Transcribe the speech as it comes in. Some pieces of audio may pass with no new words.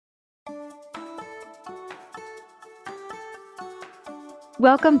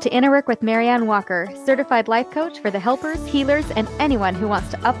Welcome to Inner Work with Marianne Walker, certified life coach for the helpers, healers, and anyone who wants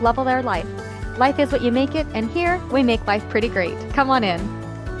to up-level their life. Life is what you make it, and here we make life pretty great. Come on in.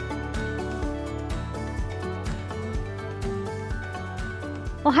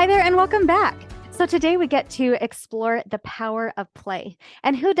 Well, hi there and welcome back. So today we get to explore the power of play.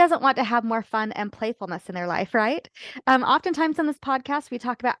 And who doesn't want to have more fun and playfulness in their life, right? Oftentimes on this podcast, we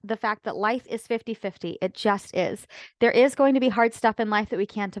talk about the fact that life is 50-50. It just is. There is going to be hard stuff in life that we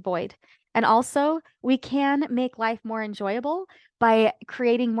can't avoid. And also, we can make life more enjoyable by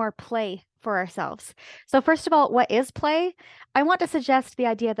creating more play for ourselves. So first of all, what is play? I want to suggest the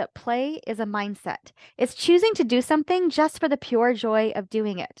idea that play is a mindset. It's choosing to do something just for the pure joy of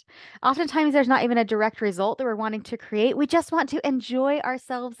doing it. Oftentimes, there's not even a direct result that we're wanting to create. We just want to enjoy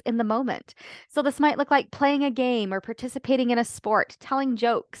ourselves in the moment. So this might look like playing a game or participating in a sport, telling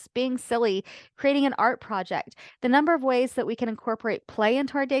jokes, being silly, creating an art project. The number of ways that we can incorporate play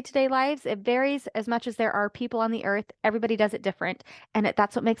into our day-to-day lives, it varies as much as there are people on the earth. Everybody does it different, and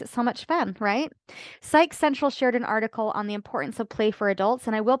that's what makes it so much fun, right? Psych Central shared an article on the importance of play for adults,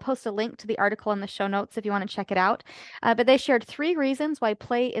 and I will post a link to the article in the show notes if you want to check it out. But they shared 3 reasons why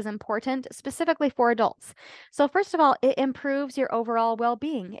play is important, specifically for adults. So first of all, it improves your overall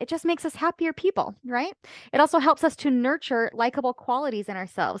well-being. It just makes us happier people, right? It also helps us to nurture likable qualities in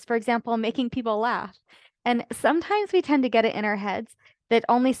ourselves. For example, making people laugh. And sometimes we tend to get it in our heads that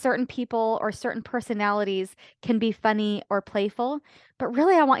only certain people or certain personalities can be funny or playful. But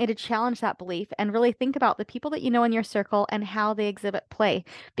really, I want you to challenge that belief and really think about the people that you know in your circle and how they exhibit play.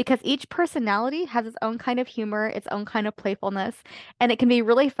 Because each personality has its own kind of humor, its own kind of playfulness, and it can be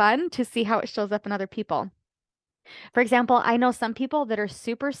really fun to see how it shows up in other people. For example, I know some people that are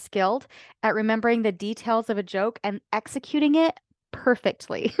super skilled at remembering the details of a joke and executing it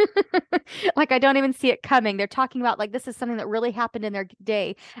perfectly. Like I don't even see it coming. They're talking about like this is something that really happened in their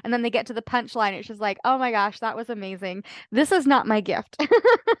day. And then they get to the punchline. It's just like, oh my gosh, that was amazing. This is not my gift.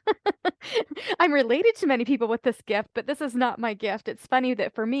 I'm related to many people with this gift, but this is not my gift. It's funny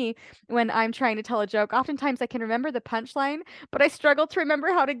that for me, when I'm trying to tell a joke, oftentimes I can remember the punchline, but I struggle to remember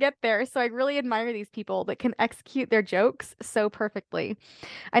how to get there. So I really admire these people that can execute their jokes so perfectly.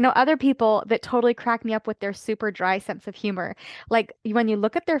 I know other people that totally crack me up with their super dry sense of humor. Like when you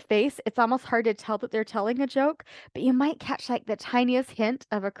look at their face, it's almost hard to tell that they're telling a joke, but you might catch like the tiniest hint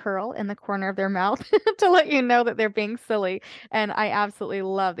of a curl in the corner of their mouth to let you know that they're being silly. And I absolutely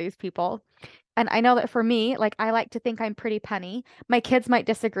love these people. And I know that for me, like I like to think I'm pretty punny. My kids might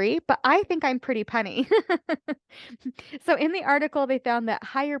disagree, but I think I'm pretty punny. So in the article, they found that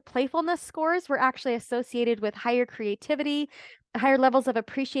higher playfulness scores were actually associated with higher creativity, higher levels of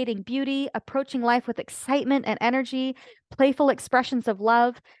appreciating beauty, approaching life with excitement and energy, playful expressions of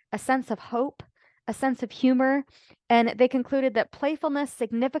love, a sense of hope, a sense of humor. And they concluded that playfulness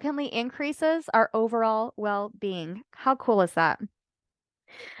significantly increases our overall well-being. How cool is that?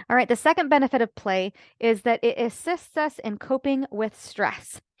 All right, the second benefit of play is that it assists us in coping with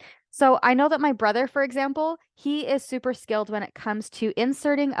stress. So I know that my brother, for example, he is super skilled when it comes to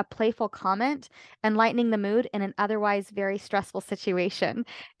inserting a playful comment and lightening the mood in an otherwise very stressful situation.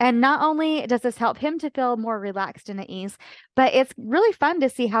 And not only does this help him to feel more relaxed and at ease, but it's really fun to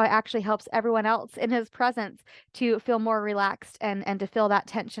see how it actually helps everyone else in his presence to feel more relaxed and to feel that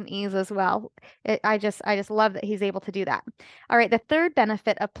tension ease as well. I just love that he's able to do that. All right, the third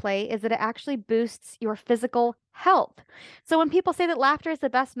benefit of play is that it actually boosts your physical health. So when people say that laughter is the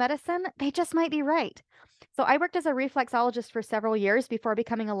best medicine, they just might be right. So I worked as a reflexologist for several years before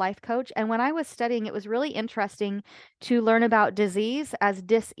becoming a life coach. And when I was studying, it was really interesting to learn about disease as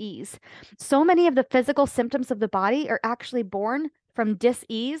dis-ease. So many of the physical symptoms of the body are actually born from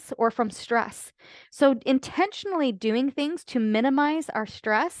dis-ease or from stress. So intentionally doing things to minimize our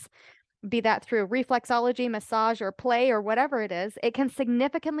stress, be that through reflexology, massage, or play, or whatever it is, it can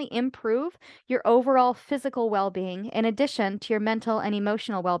significantly improve your overall physical well-being in addition to your mental and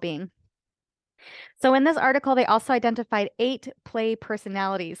emotional well-being. So in this article, they also identified 8 play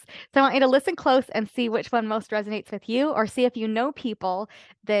personalities. So I want you to listen close and see which one most resonates with you, or see if you know people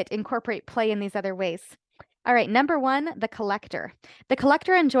that incorporate play in these other ways. All right, number 1, the collector. The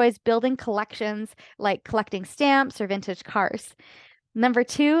collector enjoys building collections like collecting stamps or vintage cars. Number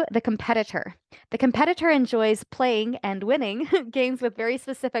 2, the competitor. The competitor enjoys playing and winning games with very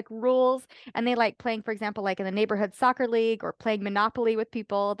specific rules, and they like playing, for example, like in the neighborhood soccer league or playing Monopoly with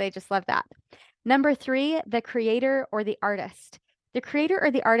people. They just love that. Number 3, the creator or the artist. The creator or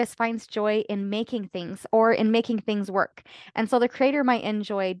the artist finds joy in making things or in making things work. And so the creator might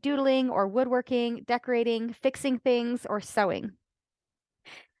enjoy doodling or woodworking, decorating, fixing things, or sewing.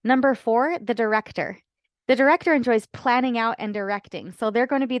 Number 4, the director. The director enjoys planning out and directing. So they're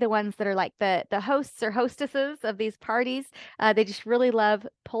going to be the ones that are like the hosts or hostesses of these parties. They just really love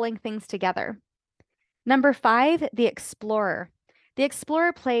pulling things together. Number 5, the explorer. The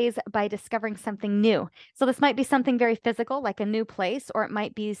explorer plays by discovering something new. So this might be something very physical, like a new place, or it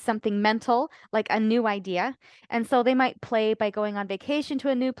might be something mental, like a new idea. And so they might play by going on vacation to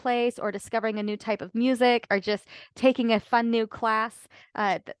a new place, or discovering a new type of music, or just taking a fun new class.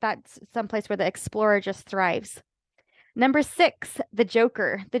 That's someplace where the explorer just thrives. Number 6, the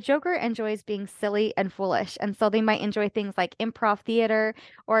Joker. The Joker enjoys being silly and foolish. And so they might enjoy things like improv theater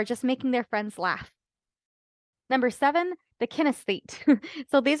or just making their friends laugh. Number 7, the kinesthete.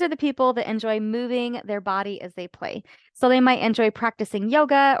 So these are the people that enjoy moving their body as they play. So they might enjoy practicing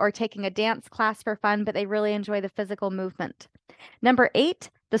yoga or taking a dance class for fun, but they really enjoy the physical movement. Number 8,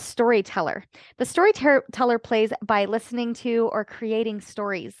 the storyteller. The storyteller plays by listening to or creating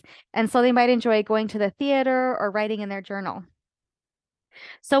stories. And so they might enjoy going to the theater or writing in their journal.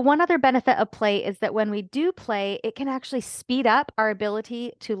 So one other benefit of play is that when we do play, it can actually speed up our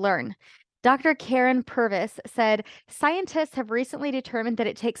ability to learn. Dr. Karen Purvis said, scientists have recently determined that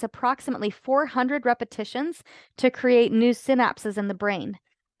it takes approximately 400 repetitions to create new synapses in the brain,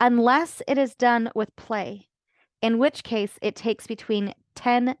 unless it is done with play, in which case it takes between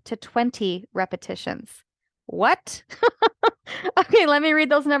 10 to 20 repetitions. What? Okay, let me read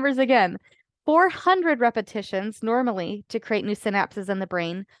those numbers again. 400 repetitions normally to create new synapses in the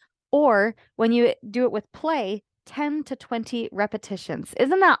brain, or when you do it with play, 10 to 20 repetitions.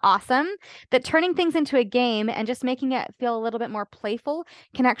 Isn't that awesome? That turning things into a game and just making it feel a little bit more playful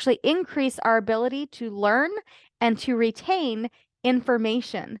can actually increase our ability to learn and to retain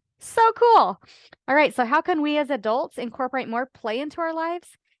information. So cool. All right, so how can we as adults incorporate more play into our lives?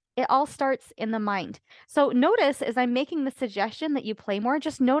 It all starts in the mind. So notice as I'm making the suggestion that you play more,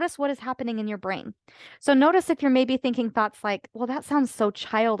 just notice what is happening in your brain. So notice if you're maybe thinking thoughts like, well, that sounds so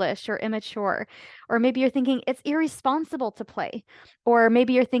childish or immature. Or maybe you're thinking it's irresponsible to play. Or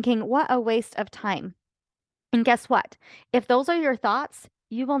maybe you're thinking, what a waste of time. And guess what? If those are your thoughts,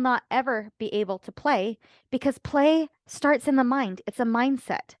 you will not ever be able to play because play starts in the mind. It's a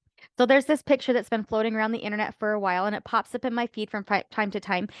mindset. So there's this picture that's been floating around the internet for a while, and it pops up in my feed from time to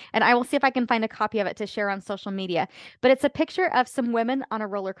time. And I will see if I can find a copy of it to share on social media. But it's a picture of some women on a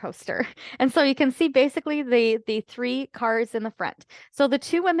roller coaster. And so you can see basically the 3 cars in the front. So the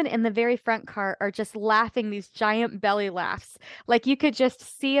 2 women in the very front car are just laughing these giant belly laughs. Like you could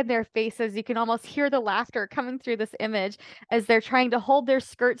just see in their faces, you can almost hear the laughter coming through this image as they're trying to hold their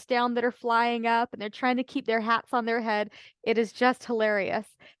skirts down that are flying up and they're trying to keep their hats on their head. It is just hilarious.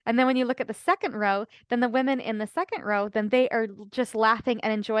 And then when you look at the second row, then the women in the second row, then they are just laughing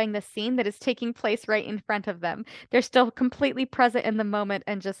and enjoying the scene that is taking place right in front of them. They're still completely present in the moment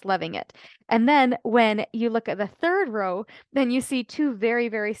and just loving it. And then when you look at the third row, then you see 2 very,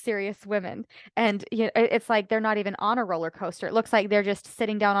 very serious women. And it's like they're not even on a roller coaster. It looks like they're just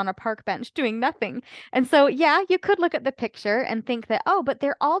sitting down on a park bench doing nothing. And so, yeah, you could look at the picture and think that, oh, but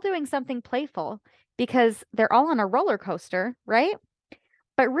they're all doing something playful because they're all on a roller coaster, right?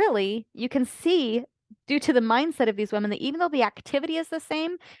 But really, you can see due to the mindset of these women that even though the activity is the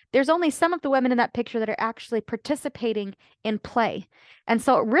same, there's only some of the women in that picture that are actually participating in play. And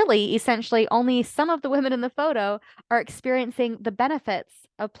so, really, essentially, only some of the women in the photo are experiencing the benefits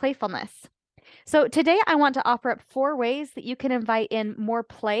of playfulness. So, today I want to offer up 4 ways that you can invite in more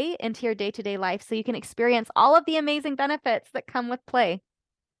play into your day-to-day life so you can experience all of the amazing benefits that come with play.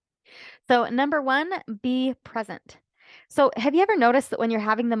 So, number 1, be present. So, have you ever noticed that when you're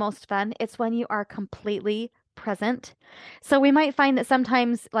having the most fun, it's when you are completely present? So, we might find that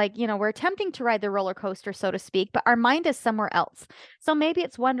sometimes, like, we're attempting to ride the roller coaster, so to speak, but our mind is somewhere else. So, maybe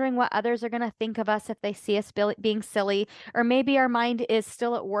it's wondering what others are going to think of us if they see us being silly, or maybe our mind is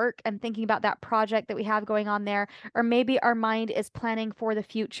still at work and thinking about that project that we have going on there, or maybe our mind is planning for the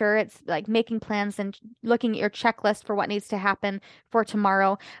future. It's like making plans and looking at your checklist for what needs to happen for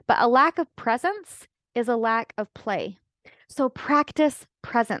tomorrow. But a lack of presence is a lack of play. So practice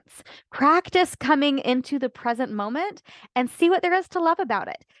presence. Practice coming into the present moment and see what there is to love about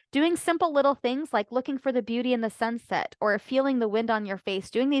it. Doing simple little things like looking for the beauty in the sunset or feeling the wind on your face.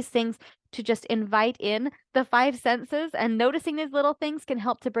 Doing these things to just invite in the 5 senses and noticing these little things can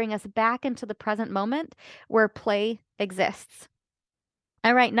help to bring us back into the present moment where play exists.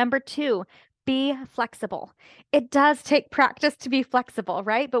 All right, number 2, be flexible. It does take practice to be flexible,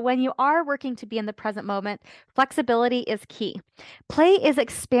 right? But when you are working to be in the present moment, flexibility is key. Play is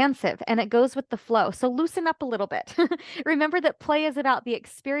expansive and it goes with the flow. So loosen up a little bit. Remember that play is about the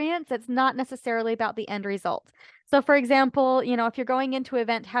experience, it's not necessarily about the end result. So, for example, if you're going into an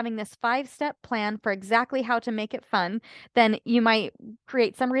event having this 5-step plan for exactly how to make it fun, then you might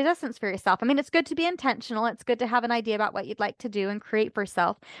create some resistance for yourself. I mean, it's good to be intentional. It's good to have an idea about what you'd like to do and create for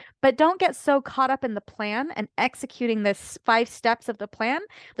yourself, but don't get so caught up in the plan and executing this 5 steps of the plan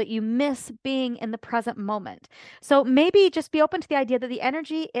that you miss being in the present moment. So maybe just be open to the idea that the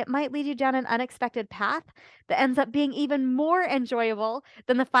energy, it might lead you down an unexpected path that ends up being even more enjoyable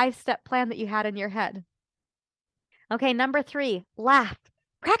than the 5-step plan that you had in your head. Okay, number 3, laugh.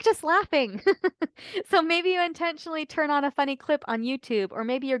 Practice laughing. So maybe you intentionally turn on a funny clip on YouTube, or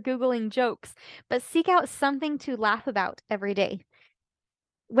maybe you're Googling jokes, but seek out something to laugh about every day.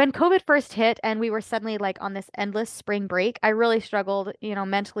 When COVID first hit and we were suddenly like on this endless spring break, I really struggled,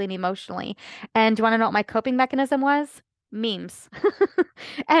 mentally and emotionally. And do you want to know what my coping mechanism was? Memes.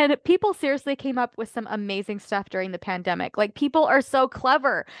 And people seriously came up with some amazing stuff during the pandemic. Like, people are so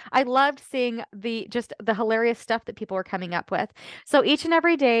clever. I loved seeing the hilarious stuff that people were coming up with. So each and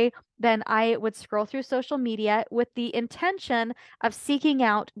every day, then I would scroll through social media with the intention of seeking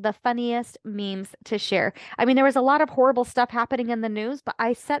out the funniest memes to share. I mean, there was a lot of horrible stuff happening in the news, but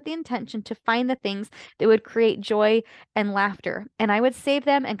I set the intention to find the things that would create joy and laughter. And I would save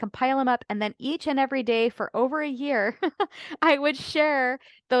them and compile them up. And then each and every day for over a year, I would share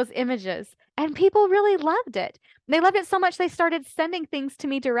those images. And people really loved it. They loved it so much they started sending things to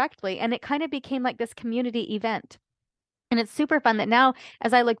me directly. And it kind of became like this community event. And it's super fun that now,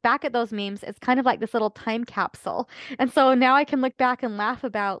 as I look back at those memes, it's kind of like this little time capsule. And so now I can look back and laugh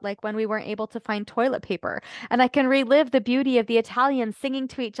about like when we weren't able to find toilet paper. And I can relive the beauty of the Italians singing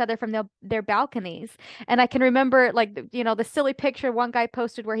to each other from their balconies. And I can remember like, the silly picture one guy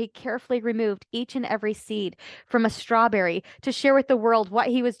posted where he carefully removed each and every seed from a strawberry to share with the world what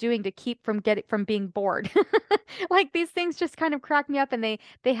he was doing to keep from being bored. Like, these things just kind of crack me up, and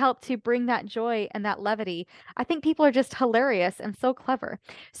they help to bring that joy and that levity. I think people are just hilarious and so clever.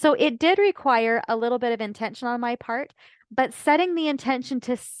 So it did require a little bit of intention on my part, but setting the intention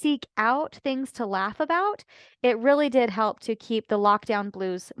to seek out things to laugh about, it really did help to keep the lockdown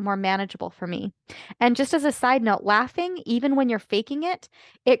blues more manageable for me. And just as a side note, laughing, even when you're faking it,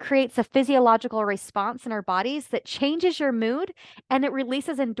 it creates a physiological response in our bodies that changes your mood, and it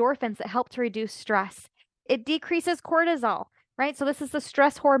releases endorphins that help to reduce stress. It decreases cortisol, right? So this is the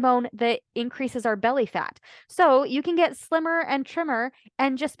stress hormone that increases our belly fat. So you can get slimmer and trimmer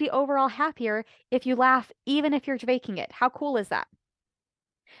and just be overall happier if you laugh, even if you're faking it. How cool is that?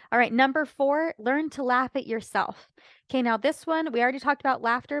 All right, number 4, learn to laugh at yourself. Okay, now this one, we already talked about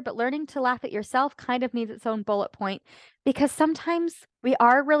laughter, but learning to laugh at yourself kind of needs its own bullet point, because sometimes we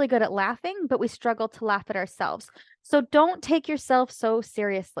are really good at laughing, but we struggle to laugh at ourselves. So don't take yourself so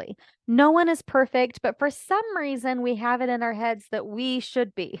seriously. No one is perfect, but for some reason we have it in our heads that we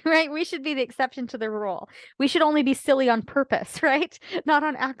should be, right? We should be the exception to the rule. We should only be silly on purpose, right? Not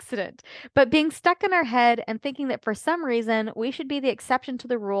on accident. But being stuck in our head and thinking that for some reason we should be the exception to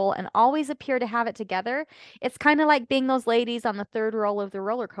the rule and always appear to have it together, it's kind of like being those ladies on the third row of the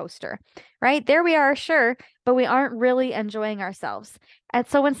roller coaster, right? There we are, sure, but we aren't really enjoying ourselves. And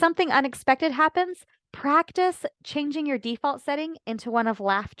so when something unexpected happens, practice changing your default setting into one of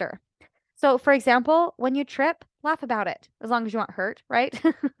laughter. So, for example, when you trip, laugh about it, as long as you aren't hurt, right?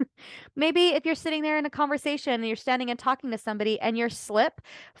 Maybe if you're sitting there in a conversation and you're standing and talking to somebody and your slip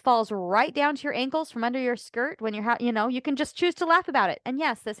falls right down to your ankles from under your skirt when you can just choose to laugh about it. And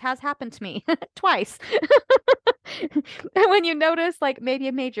yes, this has happened to me twice. And when you notice like maybe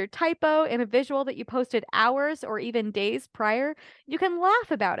a major typo in a visual that you posted hours or even days prior, you can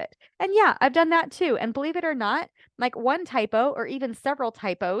laugh about it. And yeah, I've done that too. And believe it or not, like one typo or even several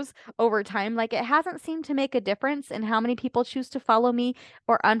typos over time, like it hasn't seemed to make a difference in how many people choose to follow me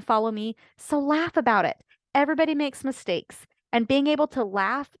or unfollow me. So laugh about it. Everybody makes mistakes. And being able to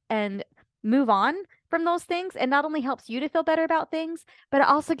laugh and move on from those things, and not only helps you to feel better about things, but it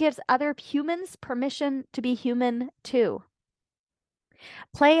also gives other humans permission to be human too.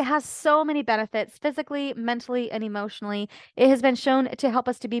 Play has so many benefits physically, mentally, and emotionally. It has been shown to help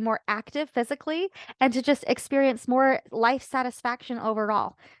us to be more active physically and to just experience more life satisfaction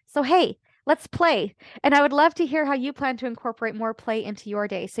overall. So, hey, let's play. And I would love to hear how you plan to incorporate more play into your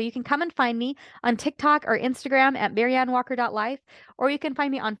day. So you can come and find me on TikTok or Instagram at mariannewalker.life, or you can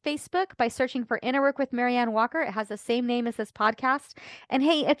find me on Facebook by searching for Inner Work with Marianne Walker. It has the same name as this podcast. And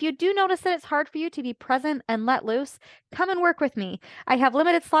hey, if you do notice that it's hard for you to be present and let loose, come and work with me. I have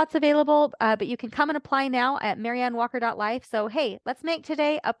limited slots available, but you can come and apply now at mariannewalker.life. So hey, let's make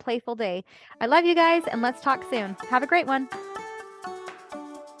today a playful day. I love you guys, and let's talk soon. Have a great one.